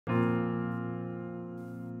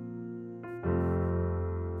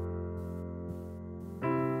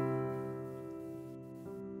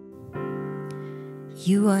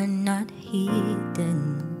You are not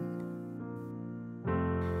hidden.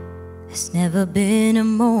 There's never been a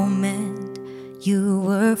moment you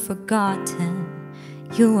were forgotten.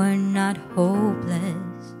 You are not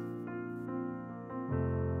hopeless.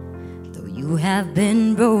 Though you have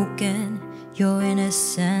been broken, your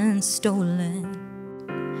innocence stolen,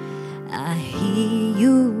 I hear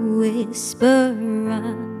you whisper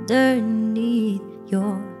underneath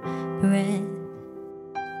your breath.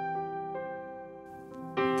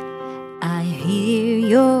 I hear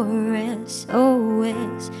your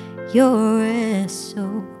SOS, your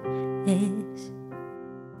SOS.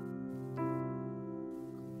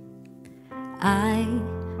 I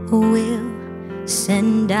will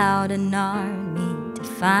send out an army to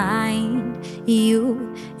find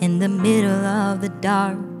you in the middle of the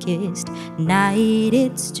darkest night.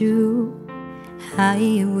 It's true,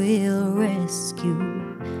 I will rescue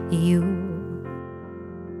you.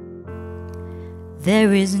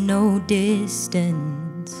 There is no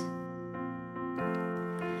distance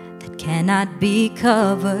that cannot be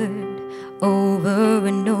covered over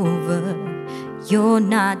and over. You're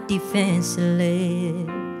not defenseless.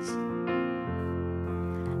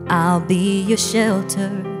 I'll be your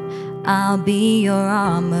shelter, I'll be your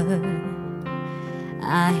armor.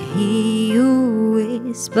 I hear you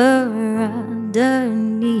whisper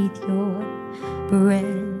underneath your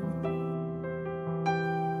breath.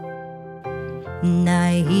 And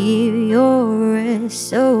I hear your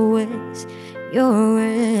SOS, your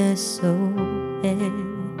SOS.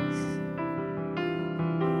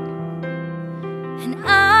 And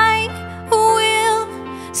I will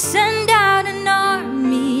send out an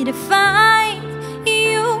army to find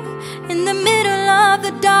you in the middle of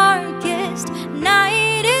the darkest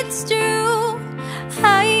night. It's true,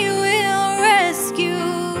 I will rescue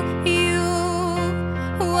you.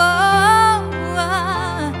 Whoa,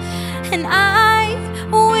 and I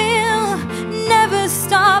will never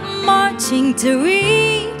stop marching to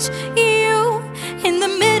reach you in the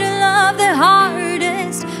middle of the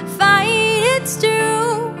hardest fight. It's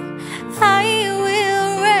true, I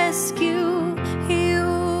will rescue you.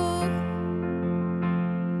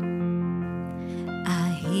 I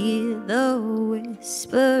hear the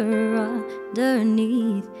whisper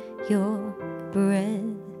underneath your breath.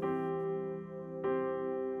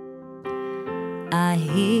 I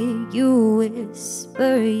hear you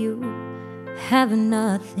whisper you have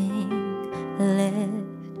nothing left.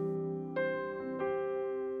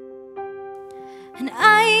 And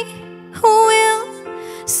I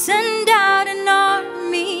will send out an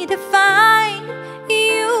army to find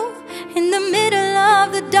you in the middle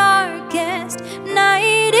of the darkest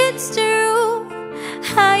night. It's true,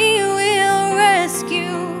 I will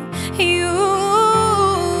rescue you.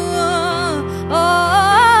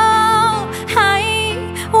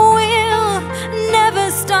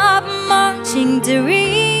 To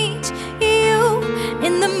reach you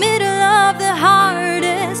in the middle of the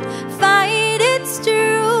hardest fight. It's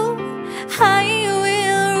true, I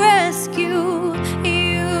will rescue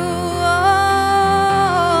you.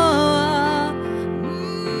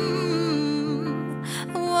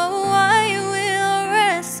 Oh, I will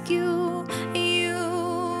rescue you.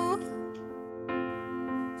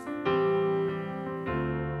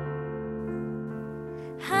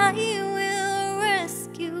 I will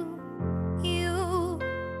rescue you.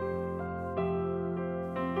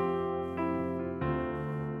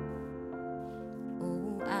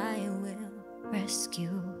 Oh, I will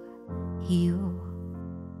rescue you.